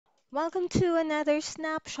Welcome to another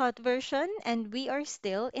snapshot version, and we are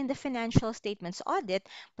still in the financial statements audit,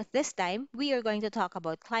 but this time we are going to talk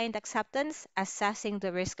about client acceptance, assessing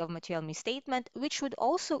the risk of material misstatement, which would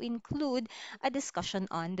also include a discussion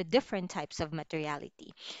on the different types of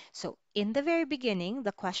materiality. So, in the very beginning,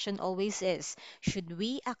 the question always is, should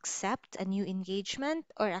we accept a new engagement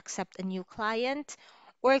or accept a new client?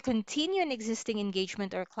 Or continue an existing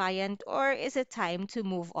engagement or client, or is it time to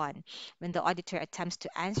move on? When the auditor attempts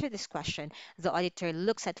to answer this question, the auditor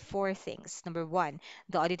looks at four things. Number one,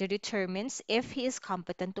 the auditor determines if he is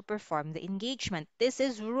competent to perform the engagement. This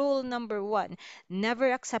is rule number one.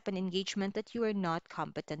 Never accept an engagement that you are not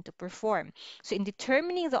competent to perform. So, in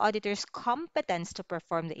determining the auditor's competence to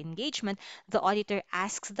perform the engagement, the auditor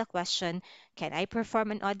asks the question, can I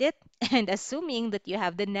perform an audit? And assuming that you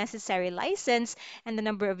have the necessary license and the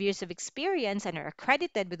number of years of experience and are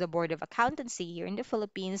accredited with the Board of Accountancy here in the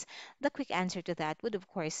Philippines, the quick answer to that would, of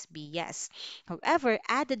course, be yes. However,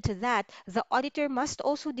 added to that, the auditor must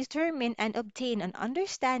also determine and obtain an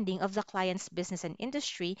understanding of the client's business and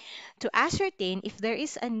industry to ascertain if there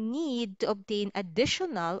is a need to obtain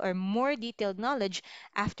additional or more detailed knowledge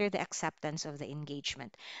after the acceptance of the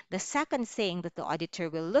engagement. The second thing that the auditor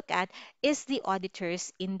will look at is the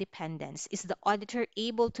auditor's independence. Is the auditor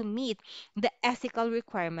able to meet the ethical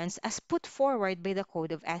requirements as put forward by the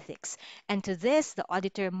Code of Ethics? And to this, the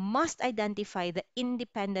auditor must identify the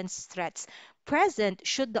independence threats present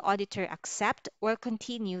should the auditor accept or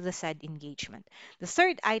continue the said engagement. The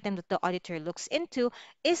third item that the auditor looks into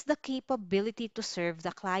is the capability to serve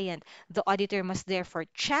the client. The auditor must therefore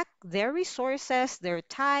check their resources, their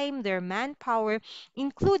time, their manpower,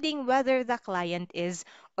 including whether the client is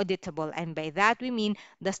auditable. And by that we mean,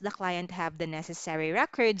 does the client have the necessary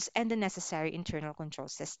records and the necessary internal control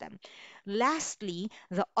system? Lastly,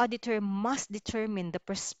 the auditor must determine the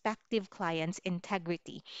prospective client's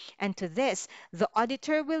integrity. And to this, the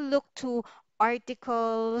auditor will look to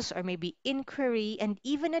articles or maybe inquiry and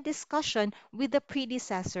even a discussion with the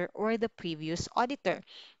predecessor or the previous auditor.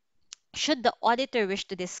 Should the auditor wish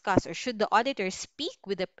to discuss, or should the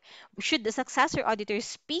successor auditor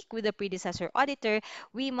speak with the predecessor auditor,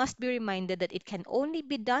 we must be reminded that it can only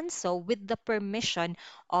be done so with the permission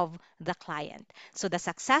of the client. So the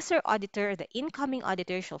successor auditor, the incoming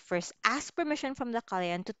auditor, shall first ask permission from the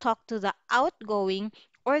client to talk to the outgoing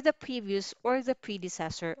or the previous or the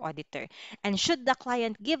predecessor auditor. And should the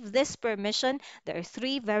client give this permission, there are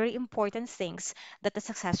three very important things that the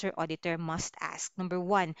successor auditor must ask. Number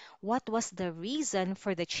one, what was the reason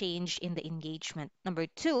for the change in the engagement? Number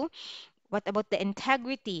two, what about the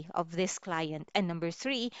integrity of this client? And number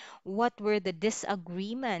three, what were the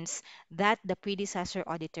disagreements that the predecessor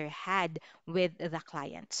auditor had with the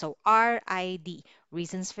client? So RID,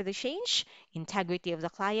 reasons for the change, integrity of the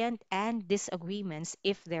client, and disagreements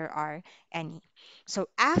if there are any. So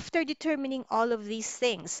after determining all of these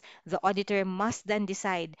things, the auditor must then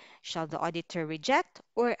decide, shall the auditor reject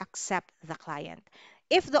or accept the client?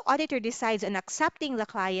 If the auditor decides on accepting the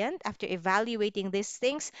client after evaluating these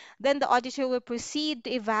things, then the auditor will proceed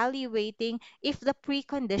to evaluating if the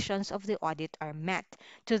preconditions of the audit are met.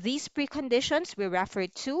 To these preconditions, we refer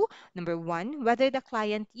to number one, whether the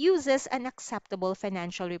client uses an acceptable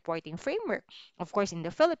financial reporting framework. Of course, in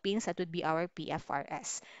the Philippines, that would be our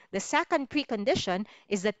PFRS. The second precondition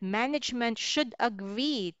is that management should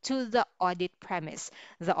agree to the audit premise.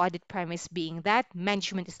 The audit premise being that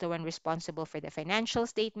management is the one responsible for the financial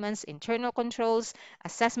statements, internal controls,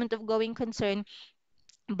 assessment of going concern,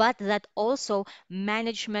 but that also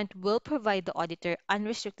management will provide the auditor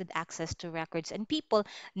unrestricted access to records and people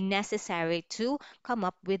necessary to come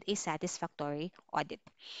up with a satisfactory audit.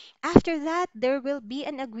 After that, there will be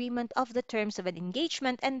an agreement of the terms of an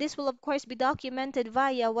engagement, and this will, of course, be documented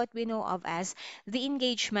via what we know of as the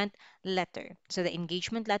engagement letter. So, the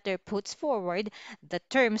engagement letter puts forward the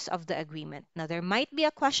terms of the agreement. Now, there might be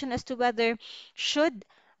a question as to whether should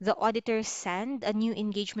the auditor send a new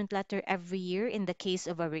engagement letter every year in the case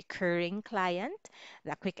of a recurring client?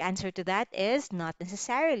 The quick answer to that is not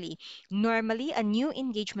necessarily. Normally, a new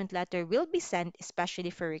engagement letter will be sent, especially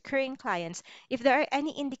for recurring clients, if there are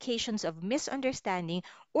any indications of misunderstanding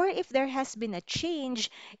or if there has been a change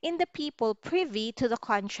in the people privy to the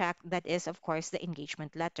contract that is, of course, the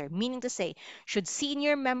engagement letter. Meaning to say, should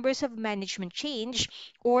senior members of management change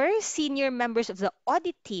or senior members of the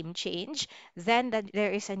audit team change, then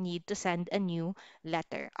there is a need to send a new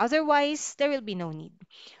letter. Otherwise, there will be no need.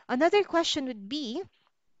 Another question would be,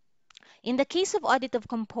 In the case of audit of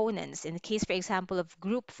components, in the case, for example, of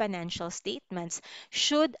group financial statements,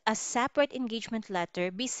 should a separate engagement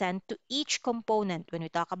letter be sent to each component? When we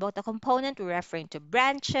talk about a component, we're referring to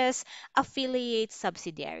branches, affiliates,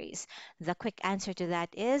 subsidiaries. The quick answer to that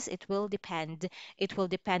is it will depend. It will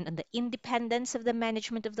depend on the independence of the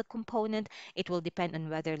management of the component. It will depend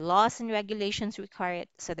on whether laws and regulations require it.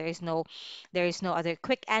 So there is no other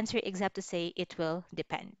quick answer except to say it will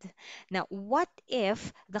depend. Now, what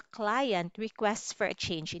if the client requests for a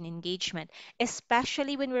change in engagement,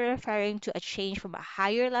 especially when we're referring to a change from a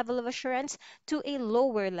higher level of assurance to a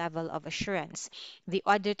lower level of assurance? The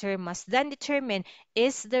auditor must then determine,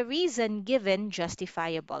 is the reason given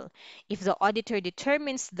justifiable? If the auditor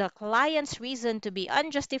determines the client's reason to be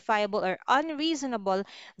unjustifiable or unreasonable,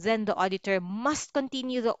 then the auditor must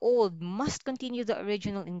continue the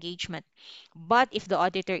original engagement. But if the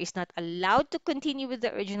auditor is not allowed to continue with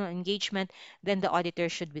the original engagement, then the auditor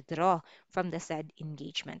should withdraw from the said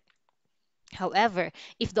engagement. However,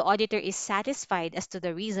 if the auditor is satisfied as to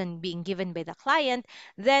the reason being given by the client,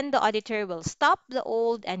 then the auditor will stop the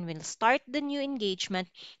old and will start the new engagement.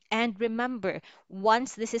 And remember,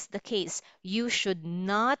 once this is the case, you should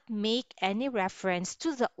not make any reference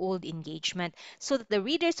to the old engagement so that the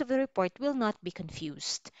readers of the report will not be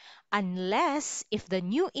confused. Unless if the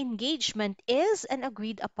new engagement is an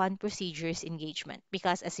agreed upon procedures engagement.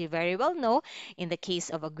 Because as you very well know, in the case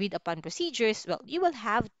of agreed upon procedures, well, you will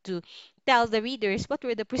have to tell the readers what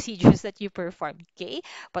were the procedures that you performed, okay?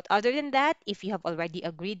 But other than that, if you have already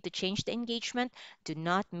agreed to change the engagement, do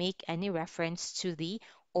not make any reference to the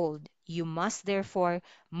old. You must therefore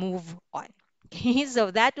move on. Okay,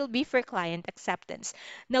 so that will be for client acceptance.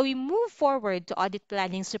 Now we move forward to audit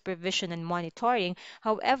planning, supervision, and monitoring.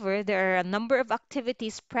 However, there are a number of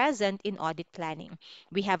activities present in audit planning.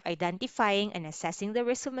 We have identifying and assessing the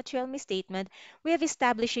risk of material misstatement. We have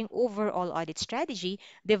establishing overall audit strategy,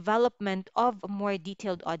 development of a more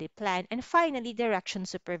detailed audit plan, and finally, direction,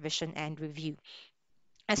 supervision, and review.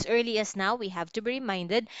 As early as now, we have to be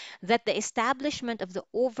reminded that the establishment of the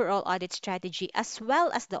overall audit strategy as well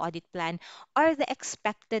as the audit plan are the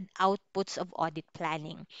expected outputs of audit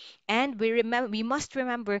planning. And we must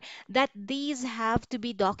remember that these have to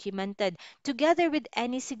be documented together with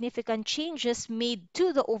any significant changes made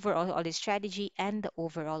to the overall audit strategy and the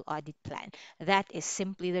overall audit plan. That is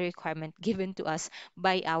simply the requirement given to us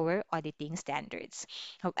by our auditing standards.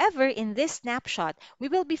 However, in this snapshot, we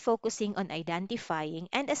will be focusing on identifying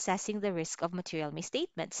and assessing the risk of material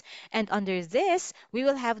misstatements. And under this, we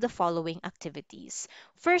will have the following activities.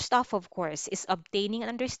 First off, of course, is obtaining an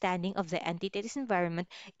understanding of the entity's environment,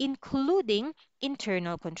 including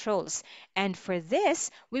internal controls. And for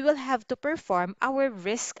this, we will have to perform our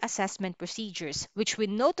risk assessment procedures, which we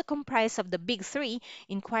know to comprise of the big three: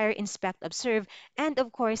 inquire, inspect, observe, and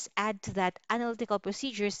of course, add to that analytical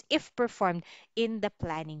procedures if performed in the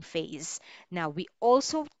planning phase. Now, we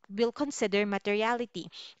also will consider materiality,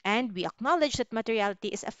 and we acknowledge that materiality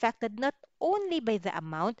is affected not only by the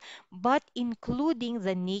amount but including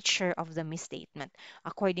the nature of the misstatement.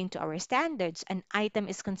 According to our standards, an item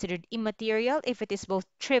is considered immaterial if it is both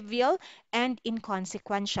trivial and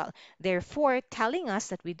inconsequential. Therefore, telling us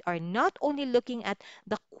that we are not only looking at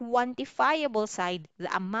the quantifiable side,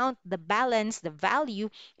 the amount, the balance, the value,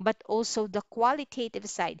 but also the qualitative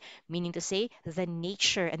side, meaning to say the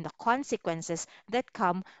nature and the consequences that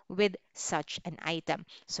come with such an item.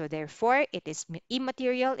 So therefore, it is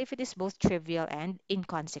immaterial if it is both trivial and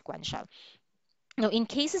inconsequential. Now, in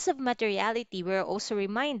cases of materiality, we're also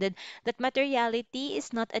reminded that materiality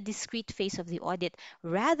is not a discrete phase of the audit.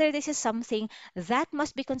 Rather, this is something that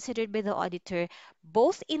must be considered by the auditor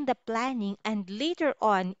both in the planning and later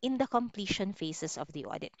on in the completion phases of the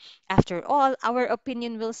audit. After all, our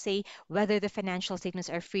opinion will say whether the financial statements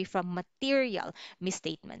are free from material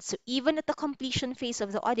misstatements. So even at the completion phase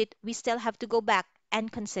of the audit, we still have to go back and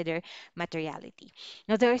consider materiality.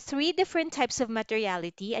 Now, there are three different types of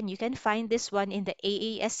materiality, and you can find this one in the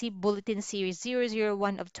AASC Bulletin Series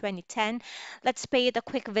 001 of 2010. Let's pay it a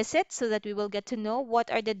quick visit so that we will get to know what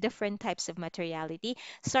are the different types of materiality,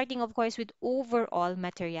 starting, of course, with overall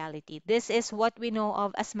materiality. This is what we know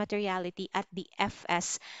of as materiality at the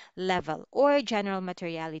FS level, or general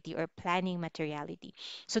materiality or planning materiality.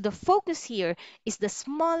 So the focus here is the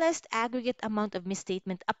smallest aggregate amount of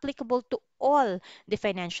misstatement applicable to all the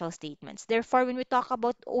financial statements. Therefore, when we talk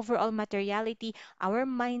about overall materiality, our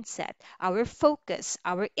mindset, our focus,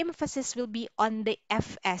 our emphasis will be on the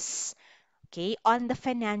FS. Okay, on the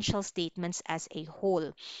financial statements as a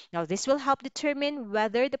whole. Now, this will help determine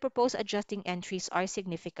whether the proposed adjusting entries are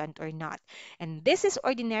significant or not. And this is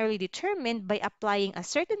ordinarily determined by applying a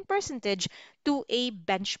certain percentage to a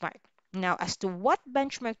benchmark. Now, as to what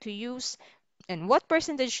benchmark to use and what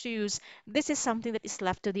percentage to use, this is something that is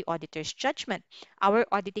left to the auditor's judgment. Our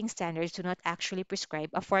auditing standards do not actually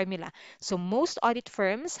prescribe a formula. So most audit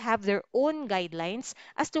firms have their own guidelines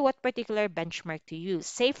as to what particular benchmark to use.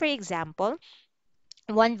 Say, for example,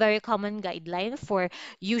 one very common guideline for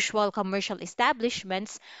usual commercial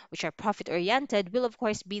establishments, which are profit oriented, will of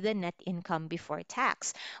course be the net income before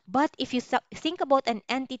tax. But if you think about an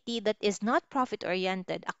entity that is not profit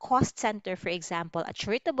oriented, a cost center, for example, a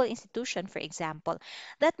charitable institution, for example,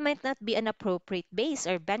 that might not be an appropriate base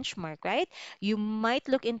or benchmark, right? You might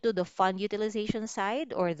look into the fund utilization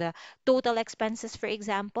side or the total expenses, for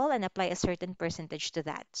example, and apply a certain percentage to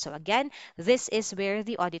that. So again, this is where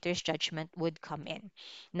the auditor's judgment would come in.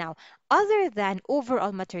 Now, other than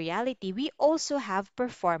overall materiality, we also have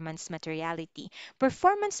performance materiality.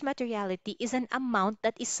 Performance materiality is an amount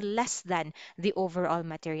that is less than the overall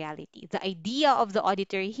materiality. The idea of the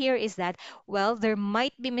auditor here is that, well, there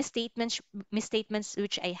might be misstatements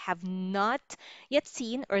which I have not yet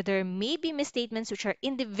seen, or there may be misstatements which are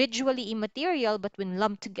individually immaterial, but when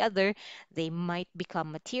lumped together, they might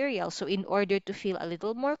become material. So in order to feel a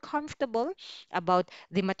little more comfortable about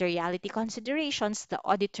the materiality considerations, the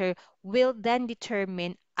auditor will then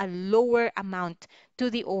determine a lower amount to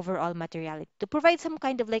the overall materiality to provide some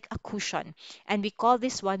kind of like a cushion. And we call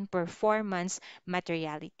this one performance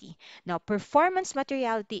materiality. Now, performance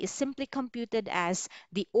materiality is simply computed as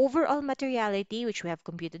the overall materiality, which we have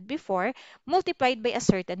computed before, multiplied by a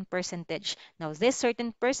certain percentage. Now, this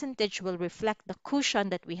certain percentage will reflect the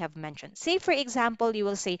cushion that we have mentioned. Say, for example, you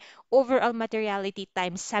will say overall materiality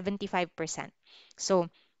times 75%. So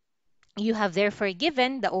you have therefore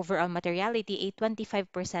given the overall materiality a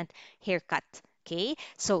 25% haircut. Okay,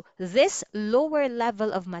 so this lower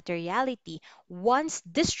level of materiality, once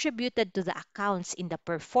distributed to the accounts in the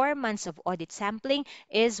performance of audit sampling,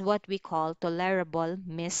 is what we call tolerable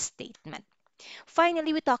misstatement.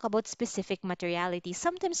 Finally, we talk about specific materiality,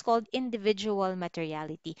 sometimes called individual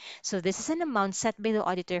materiality. So this is an amount set by the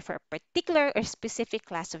auditor for a particular or specific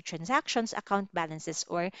class of transactions, account balances,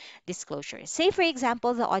 or disclosures. Say, for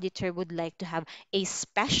example, the auditor would like to have a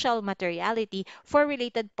special materiality for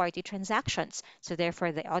related party transactions. So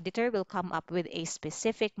therefore, the auditor will come up with a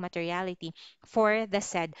specific materiality for the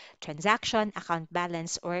said transaction, account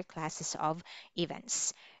balance, or classes of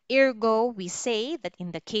events. Ergo, we say that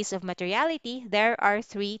in the case of materiality, there are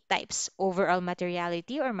three types: overall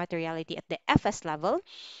materiality or materiality at the FS level,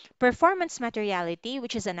 performance materiality,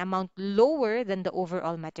 which is an amount lower than the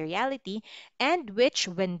overall materiality, and which,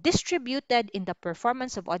 when distributed in the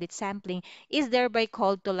performance of audit sampling, is thereby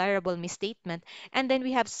called tolerable misstatement. And then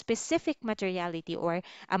we have specific materiality, or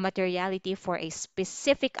a materiality for a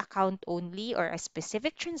specific account only, or a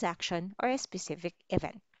specific transaction, or a specific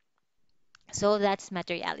event. So that's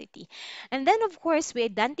materiality. And then, of course, we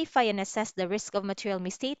identify and assess the risk of material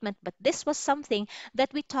misstatement, but this was something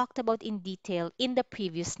that we talked about in detail in the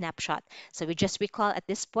previous snapshot. So we just recall at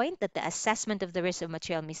this point that the assessment of the risk of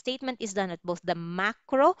material misstatement is done at both the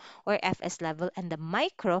macro or FS level and the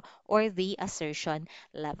micro or the assertion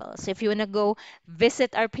level. So if you want to go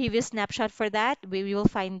visit our previous snapshot for that, we will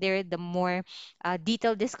find there the more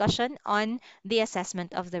detailed discussion on the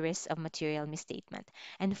assessment of the risk of material misstatement.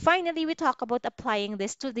 And finally, we talk about applying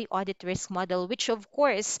this to the audit risk model, which of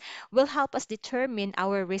course will help us determine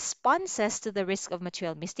our responses to the risk of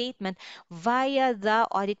material misstatement via the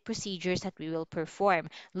audit procedures that we will perform,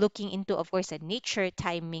 looking into, of course, the nature,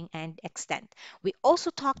 timing, and extent. We also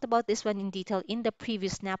talked about this one in detail in the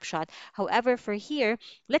previous snapshot. However, for here,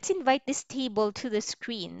 let's invite this table to the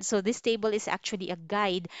screen. So this table is actually a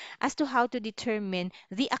guide as to how to determine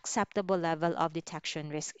the acceptable level of detection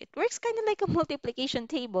risk. It works kind of like a multiplication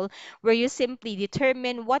table where you simply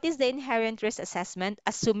determine what is the inherent risk assessment,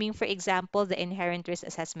 assuming, for example, the inherent risk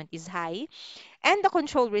assessment is high, and the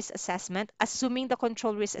control risk assessment, assuming the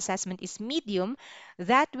control risk assessment is medium,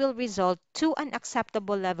 that will result to an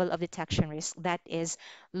acceptable level of detection risk that is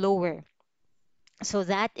lower. So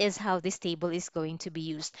that is how this table is going to be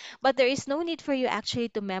used. But there is no need for you actually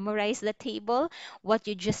to memorize the table. What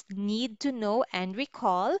you just need to know and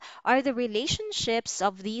recall are the relationships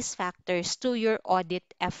of these factors to your audit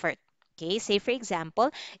effort. Okay, say for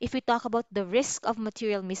example, if we talk about the risk of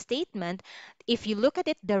material misstatement, if you look at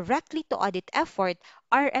it directly to audit effort,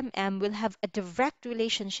 RMM will have a direct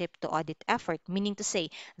relationship to audit effort, meaning to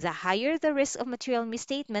say, the higher the risk of material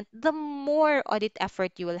misstatement, the more audit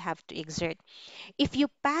effort you will have to exert. If you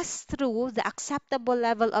pass through the acceptable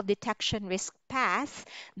level of detection risk path,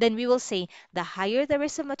 then we will say the higher the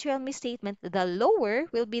risk of material misstatement, the lower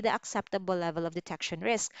will be the acceptable level of detection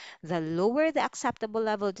risk. The lower the acceptable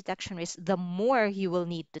level of detection risk, the more you will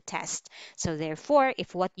need to test. So therefore,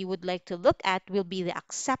 if what you would like to look at will be the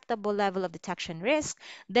acceptable level of detection risk,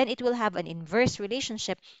 then it will have an inverse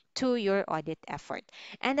relationship to your audit effort.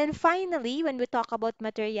 And then finally, when we talk about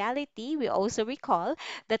materiality, we also recall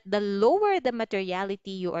that the lower the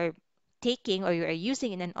materiality you are taking or you are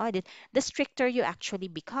using in an audit, the stricter you actually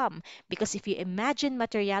become. Because if you imagine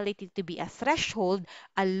materiality to be a threshold,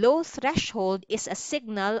 a low threshold is a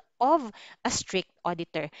signal of a strict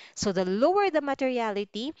auditor. So the lower the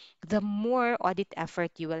materiality, the more audit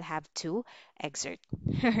effort you will have to exert.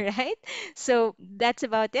 All right? So that's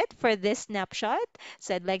about it for this snapshot.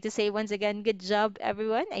 So I'd like to say once again, good job,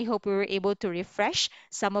 everyone. I hope we were able to refresh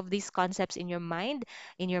some of these concepts in your mind,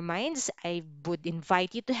 in your minds. I would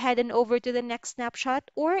invite you to head on over to the next snapshot,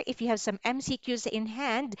 or if you have some MCQs in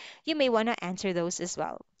hand, you may want to answer those as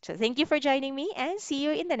well. So thank you for joining me and see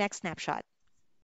you in the next snapshot.